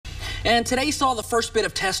And today saw the first bit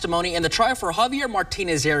of testimony in the trial for Javier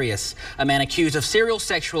Arias, a man accused of serial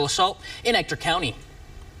sexual assault in Ector County.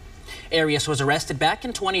 Arias was arrested back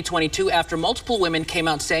in 2022 after multiple women came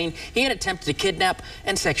out saying he had attempted to kidnap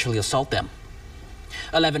and sexually assault them.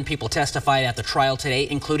 11 people testified at the trial today,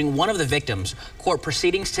 including one of the victims. Court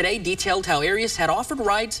proceedings today detailed how Arias had offered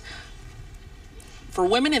rides for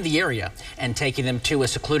women in the area and taking them to a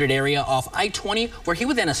secluded area off I-20 where he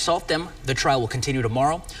would then assault them. The trial will continue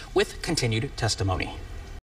tomorrow with continued testimony.